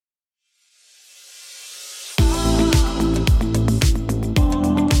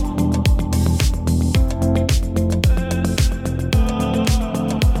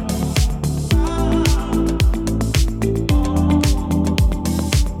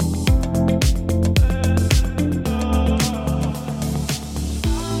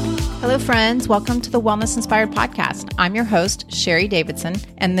Hello, friends. Welcome to the Wellness Inspired Podcast. I'm your host, Sherry Davidson,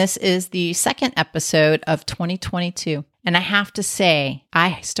 and this is the second episode of 2022. And I have to say,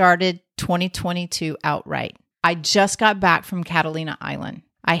 I started 2022 outright. I just got back from Catalina Island.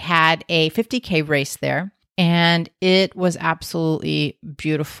 I had a 50K race there, and it was absolutely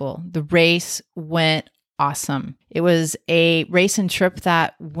beautiful. The race went awesome. It was a race and trip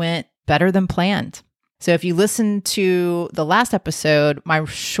that went better than planned. So if you listen to the last episode, my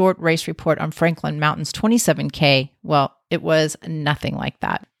short race report on Franklin Mountain's 27K, well, it was nothing like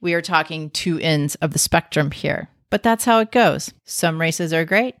that. We are talking two ends of the spectrum here, but that's how it goes. Some races are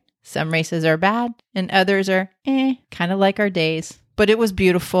great, some races are bad, and others are kind of like our days. But it was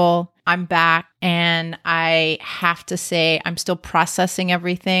beautiful. I'm back, and I have to say I'm still processing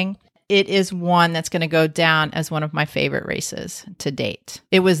everything. It is one that's going to go down as one of my favorite races to date.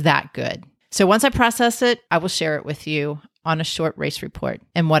 It was that good. So once I process it, I will share it with you on a short race report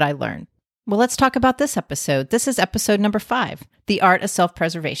and what I learned. Well, let's talk about this episode. This is episode number 5, The Art of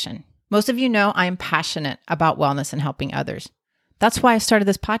Self-Preservation. Most of you know I am passionate about wellness and helping others. That's why I started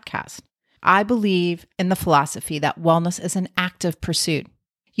this podcast. I believe in the philosophy that wellness is an active pursuit.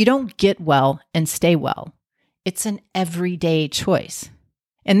 You don't get well and stay well. It's an everyday choice.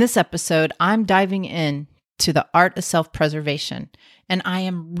 In this episode, I'm diving in to the art of self-preservation, and I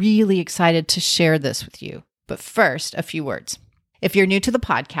am really excited to share this with you. But first, a few words. If you're new to the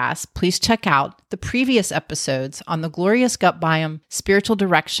podcast, please check out the previous episodes on the glorious gut biome, spiritual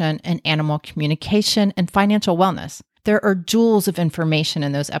direction, and animal communication and financial wellness. There are jewels of information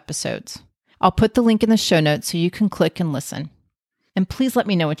in those episodes. I'll put the link in the show notes so you can click and listen. And please let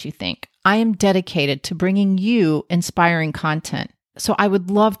me know what you think. I am dedicated to bringing you inspiring content. So I would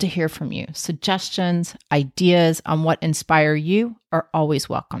love to hear from you. Suggestions, ideas on what inspire you are always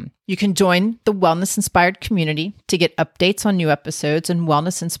welcome. You can join the Wellness Inspired community to get updates on new episodes and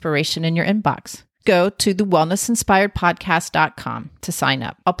wellness inspiration in your inbox. Go to thewellnessinspiredpodcast.com to sign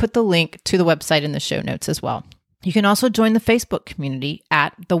up. I'll put the link to the website in the show notes as well. You can also join the Facebook community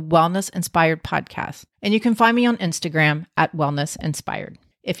at the Wellness Inspired Podcast. And you can find me on Instagram at Wellness Inspired.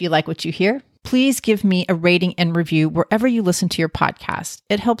 If you like what you hear, please give me a rating and review wherever you listen to your podcast.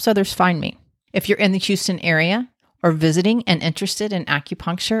 It helps others find me. If you're in the Houston area or visiting and interested in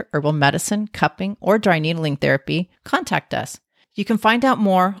acupuncture, herbal medicine, cupping, or dry needling therapy, contact us. You can find out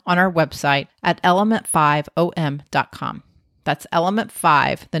more on our website at element5om.com. That's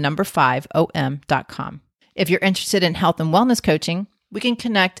element5, the number 5om.com. If you're interested in health and wellness coaching, we can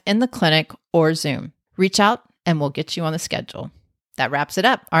connect in the clinic or Zoom. Reach out and we'll get you on the schedule. That wraps it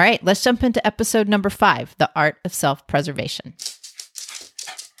up. All right, let's jump into episode number 5, The Art of Self-Preservation.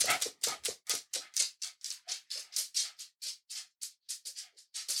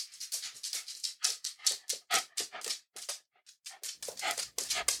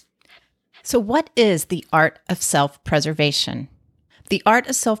 So what is the art of self-preservation? The art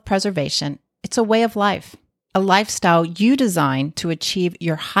of self-preservation, it's a way of life, a lifestyle you design to achieve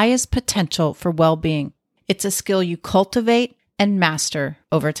your highest potential for well-being. It's a skill you cultivate and master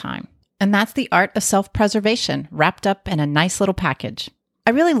over time. And that's the art of self-preservation wrapped up in a nice little package.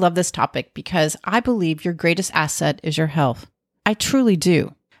 I really love this topic because I believe your greatest asset is your health. I truly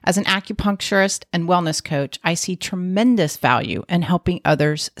do. As an acupuncturist and wellness coach, I see tremendous value in helping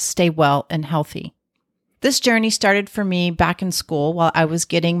others stay well and healthy. This journey started for me back in school while I was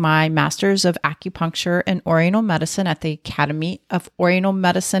getting my Master's of Acupuncture and Oriental Medicine at the Academy of Oriental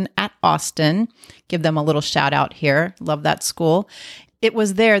Medicine at Austin. Give them a little shout out here. Love that school. It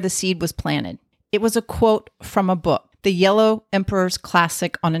was there the seed was planted. It was a quote from a book, The Yellow Emperor's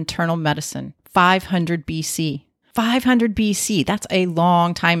Classic on Internal Medicine, 500 BC. 500 BC, that's a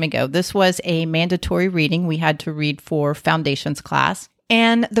long time ago. This was a mandatory reading we had to read for foundations class.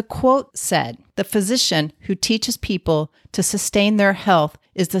 And the quote said, "The physician who teaches people to sustain their health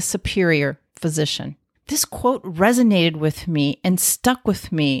is the superior physician." This quote resonated with me and stuck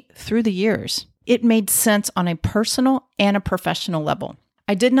with me through the years. It made sense on a personal and a professional level.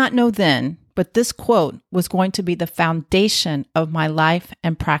 I did not know then, but this quote was going to be the foundation of my life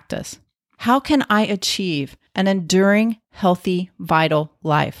and practice. How can I achieve an enduring, healthy, vital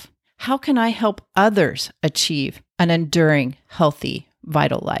life? How can I help others achieve an enduring, healthy,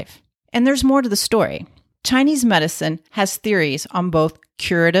 vital life? And there's more to the story. Chinese medicine has theories on both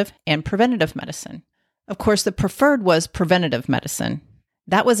curative and preventative medicine. Of course, the preferred was preventative medicine.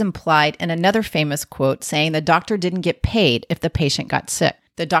 That was implied in another famous quote saying the doctor didn't get paid if the patient got sick.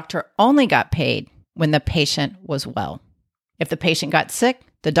 The doctor only got paid when the patient was well. If the patient got sick,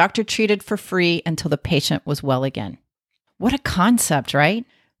 the doctor treated for free until the patient was well again. What a concept, right?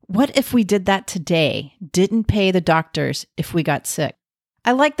 What if we did that today, didn't pay the doctors if we got sick?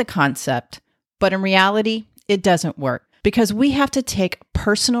 I like the concept, but in reality, it doesn't work because we have to take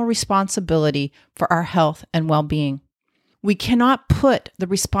personal responsibility for our health and well-being. We cannot put the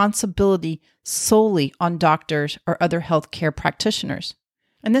responsibility solely on doctors or other healthcare practitioners.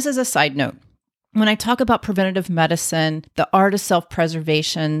 And this is a side note. When I talk about preventative medicine, the art of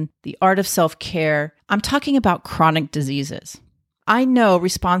self-preservation, the art of self-care, I'm talking about chronic diseases. I know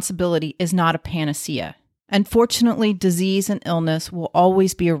responsibility is not a panacea. Unfortunately, disease and illness will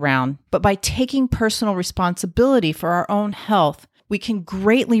always be around, but by taking personal responsibility for our own health, we can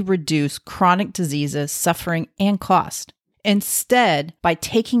greatly reduce chronic diseases, suffering, and cost. Instead, by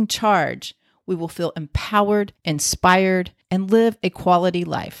taking charge, we will feel empowered, inspired, and live a quality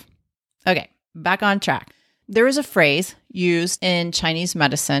life. Okay, back on track. There is a phrase used in Chinese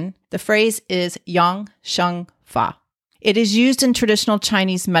medicine. The phrase is Yang Sheng Fa. It is used in traditional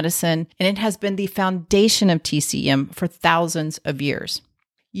Chinese medicine, and it has been the foundation of TCM for thousands of years.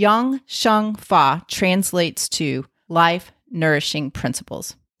 Yang Sheng Fa translates to life-nourishing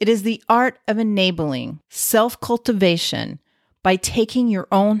principles. It is the art of enabling self-cultivation by taking your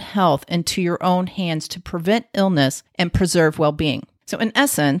own health into your own hands to prevent illness and preserve well-being. So in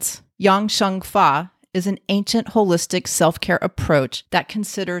essence, Yang Sheng Fa is an ancient holistic self-care approach that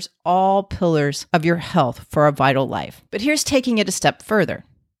considers all pillars of your health for a vital life. But here's taking it a step further.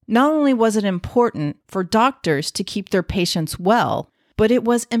 Not only was it important for doctors to keep their patients well, but it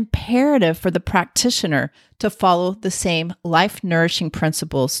was imperative for the practitioner to follow the same life-nourishing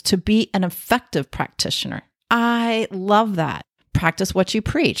principles to be an effective practitioner. I love that. Practice what you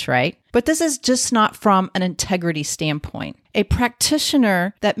preach, right? But this is just not from an integrity standpoint. A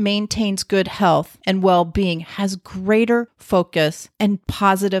practitioner that maintains good health and well-being has greater focus and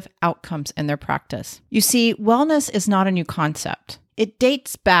positive outcomes in their practice. You see, wellness is not a new concept. It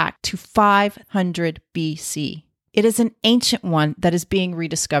dates back to 500 BC. It is an ancient one that is being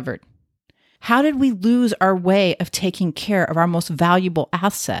rediscovered. How did we lose our way of taking care of our most valuable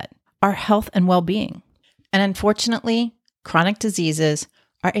asset, our health and well-being? And unfortunately, chronic diseases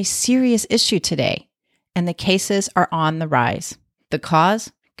are a serious issue today, and the cases are on the rise. The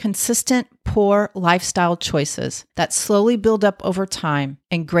cause? Consistent, poor lifestyle choices that slowly build up over time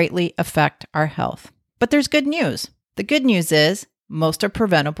and greatly affect our health. But there's good news. The good news is most are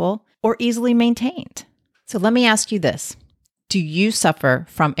preventable or easily maintained. So let me ask you this. Do you suffer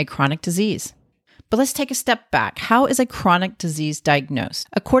from a chronic disease? But let's take a step back. How is a chronic disease diagnosed?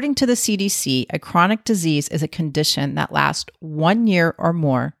 According to the CDC, a chronic disease is a condition that lasts 1 year or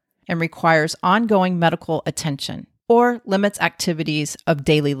more and requires ongoing medical attention or limits activities of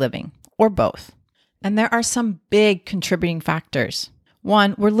daily living, or both. And there are some big contributing factors.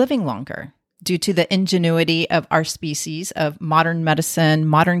 One, we're living longer due to the ingenuity of our species, of modern medicine,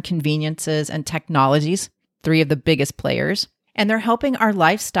 modern conveniences, and technologies, 3 of the biggest players. And they're helping our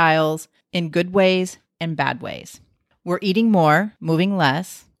lifestyles in good ways and bad ways. We're eating more, moving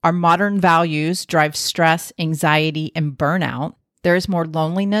less. Our modern values drive stress, anxiety, and burnout. There is more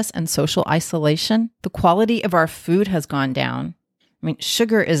loneliness and social isolation. The quality of our food has gone down. I mean,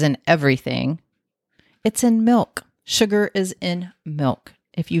 sugar is in everything. It's in milk. Sugar is in milk.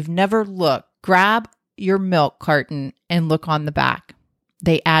 If you've never looked, grab your milk carton and look on the back.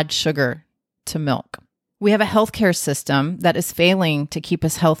 They add sugar to milk. We have a healthcare system that is failing to keep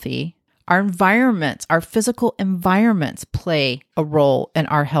us healthy. Our environments, our physical environments play a role in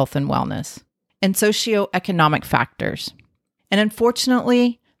our health and wellness, and socioeconomic factors. And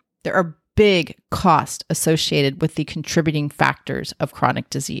unfortunately, there are big costs associated with the contributing factors of chronic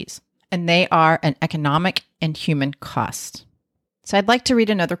disease, and they are an economic and human cost. So I'd like to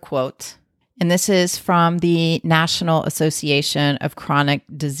read another quote, and this is from the National Association of Chronic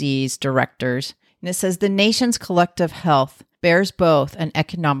Disease Directors, and it says, "The nation's collective health bears both an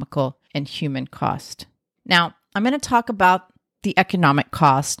economical and human cost." Now, I'm going to talk about the economic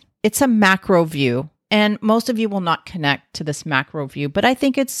cost. It's a macro view, and most of you will not connect to this macro view, but I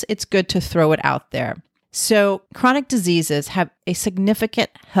think it's good to throw it out there. So, chronic diseases have a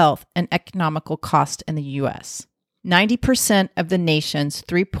significant health and economical cost in the U.S. 90% of the nation's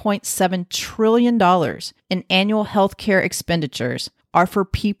 $3.7 trillion in annual healthcare expenditures are for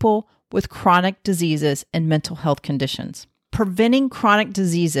people with chronic diseases and mental health conditions. Preventing chronic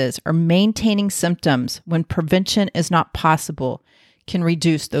diseases or maintaining symptoms when prevention is not possible can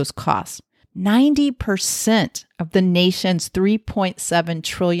reduce those costs. 90% of the nation's $3.7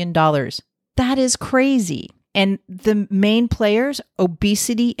 trillion. That is crazy. And the main players,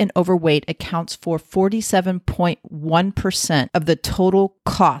 obesity and overweight, accounts for 47.1% of the total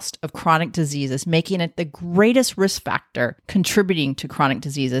cost of chronic diseases, making it the greatest risk factor contributing to chronic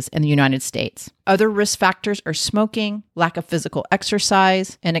diseases in the United States. Other risk factors are smoking, lack of physical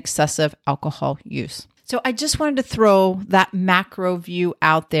exercise, and excessive alcohol use. So I just wanted to throw that macro view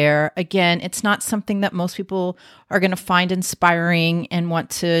out there. Again, it's not something that most people are going to find inspiring and want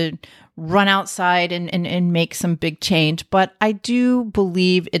to run outside and make some big change. But I do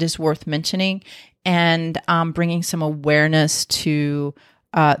believe it is worth mentioning and bringing some awareness to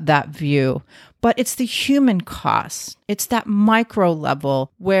that view. But it's the human cost. It's that micro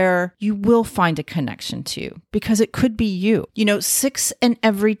level where you will find a connection to, because it could be you. 6 in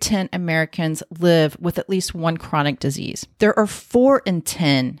every 10 Americans live with at least one chronic disease. There are 4 in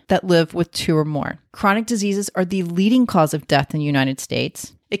 10 that live with 2 or more. Chronic diseases are the leading cause of death in the United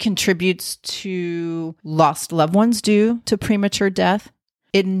States. It contributes to lost loved ones due to premature death.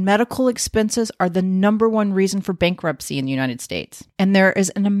 Medical expenses are the number one reason for bankruptcy in the United States. And there is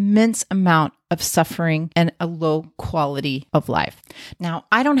an immense amount of suffering and a low quality of life. Now,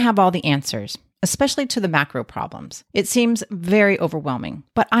 I don't have all the answers, especially to the macro problems. It seems very overwhelming,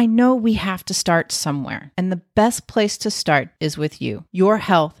 but I know we have to start somewhere. And the best place to start is with you, your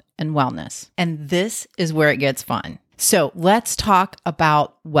health and wellness. And this is where it gets fun. So let's talk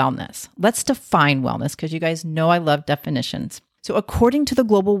about wellness. Let's define wellness, because you guys know I love definitions. So according to the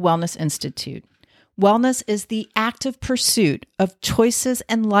Global Wellness Institute, wellness is the active pursuit of choices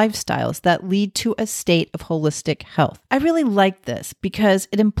and lifestyles that lead to a state of holistic health. I really like this because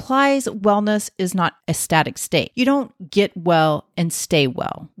it implies wellness is not a static state. You don't get well and stay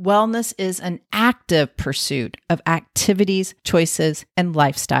well. Wellness is an active pursuit of activities, choices, and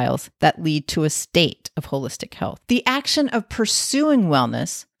lifestyles that lead to a state of holistic health. The action of pursuing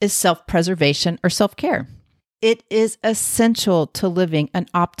wellness is self-preservation or self-care. It is essential to living an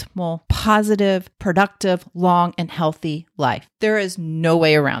optimal, positive, productive, long, and healthy life. There is no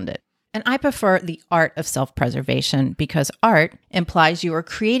way around it. And I prefer the art of self-preservation because art implies you are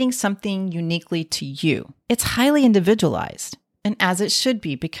creating something uniquely to you. It's highly individualized, and as it should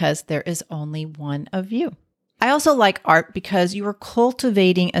be, because there is only one of you. I also like art because you are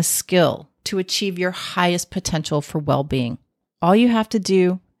cultivating a skill to achieve your highest potential for well-being. All you have to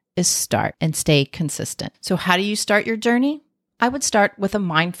do is start and stay consistent. So how do you start your journey? I would start with a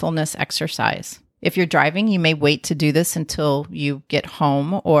mindfulness exercise. If you're driving, you may wait to do this until you get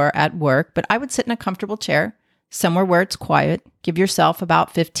home or at work, but I would sit in a comfortable chair, somewhere where it's quiet, give yourself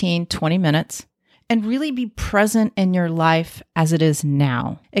about 15, 20 minutes, and really be present in your life as it is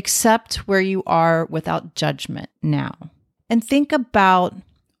now. Accept where you are without judgment now. And think about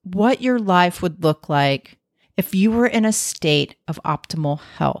what your life would look like if you were in a state of optimal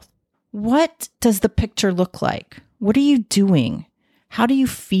health. What does the picture look like? What are you doing? How do you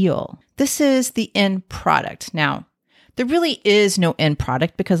feel? This is the end product. Now, there really is no end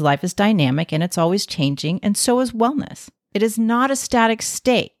product because life is dynamic and it's always changing, and so is wellness. It is not a static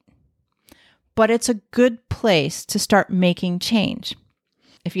state, but it's a good place to start making change.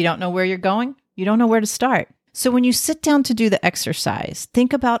 If you don't know where you're going, you don't know where to start. So when you sit down to do the exercise,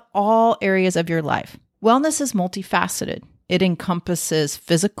 think about all areas of your life. Wellness is multifaceted. It encompasses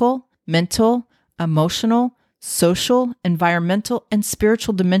physical, mental, emotional, social, environmental, and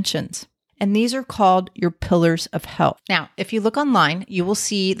spiritual dimensions. And these are called your pillars of health. Now, if you look online, you will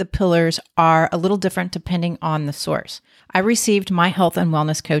see the pillars are a little different depending on the source. I received my health and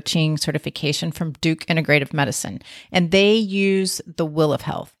wellness coaching certification from Duke Integrative Medicine, and they use the Wheel of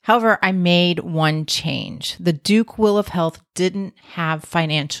Health. However, I made one change. The Duke Wheel of Health didn't have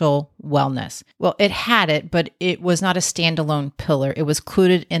financial wellness. Well, it had it, but it was not a standalone pillar. It was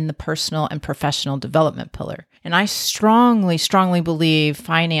included in the personal and professional development pillar. And I strongly, strongly believe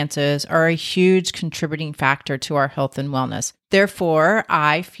finances are a huge contributing factor to our health and wellness. Therefore,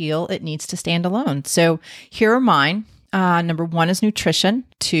 I feel it needs to stand alone. So here are mine. Number 1 is nutrition.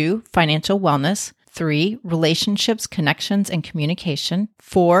 2, financial wellness. 3, relationships, connections, and communication.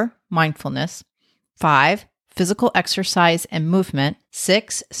 4, mindfulness. 5, physical exercise and movement.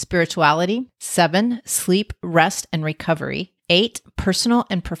 6, spirituality. 7, sleep, rest, and recovery. 8, personal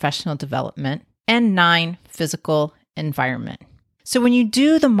and professional development. And 9, physical environment. So when you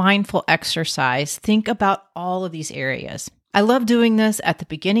do the mindful exercise, think about all of these areas. I love doing this at the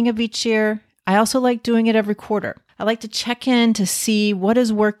beginning of each year. I also like doing it every quarter. I like to check in to see what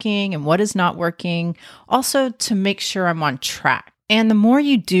is working and what is not working, also to make sure I'm on track. And the more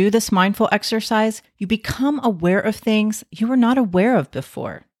you do this mindful exercise, you become aware of things you were not aware of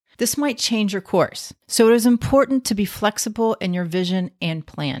before. This might change your course. So it is important to be flexible in your vision and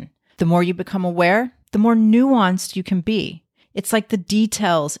plan. The more you become aware, the more nuanced you can be. It's like the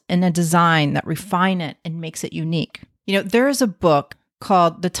details in a design that refine it and makes it unique. There is a book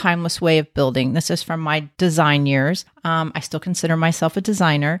called The Timeless Way of Building. This is from my design years. I still consider myself a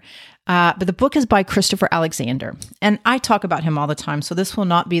designer. But the book is by Christopher Alexander. And I talk about him all the time, so this will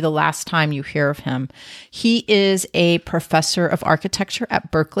not be the last time you hear of him. He is a professor of architecture at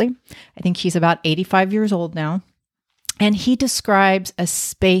Berkeley. I think he's about 85 years old now. And he describes a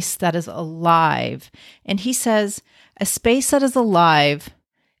space that is alive. And he says, a space that is alive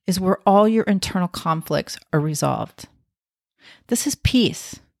is where all your internal conflicts are resolved. This is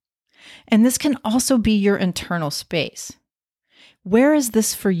peace. And this can also be your internal space. Where is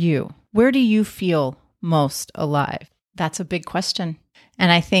this for you? Where do you feel most alive? That's a big question.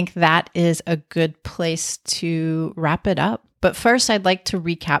 And I think that is a good place to wrap it up. But first, I'd like to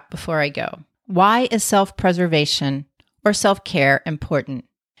recap before I go. Why is self-preservation or self-care important?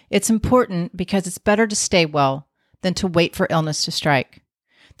 It's important because it's better to stay well than to wait for illness to strike.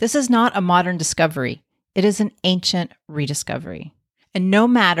 This is not a modern discovery. It is an ancient rediscovery. And no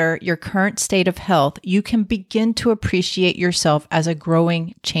matter your current state of health, you can begin to appreciate yourself as a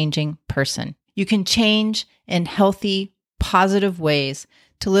growing, changing person. You can change in healthy, positive ways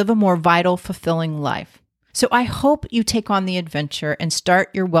to live a more vital, fulfilling life. So I hope you take on the adventure and start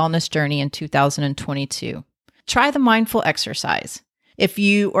your wellness journey in 2022. Try the mindful exercise. If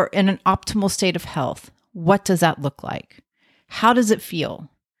you are in an optimal state of health, what does that look like? How does it feel?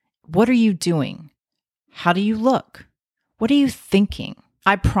 What are you doing? How do you look? What are you thinking?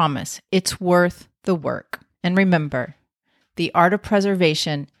 I promise it's worth the work. And remember, the art of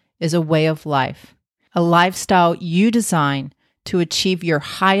preservation is a way of life, a lifestyle you design to achieve your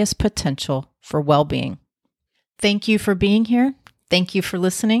highest potential for well-being. Thank you for being here. Thank you for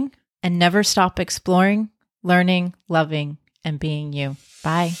listening, and never stop exploring, learning, loving, and being you.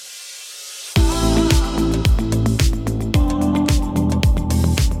 Bye.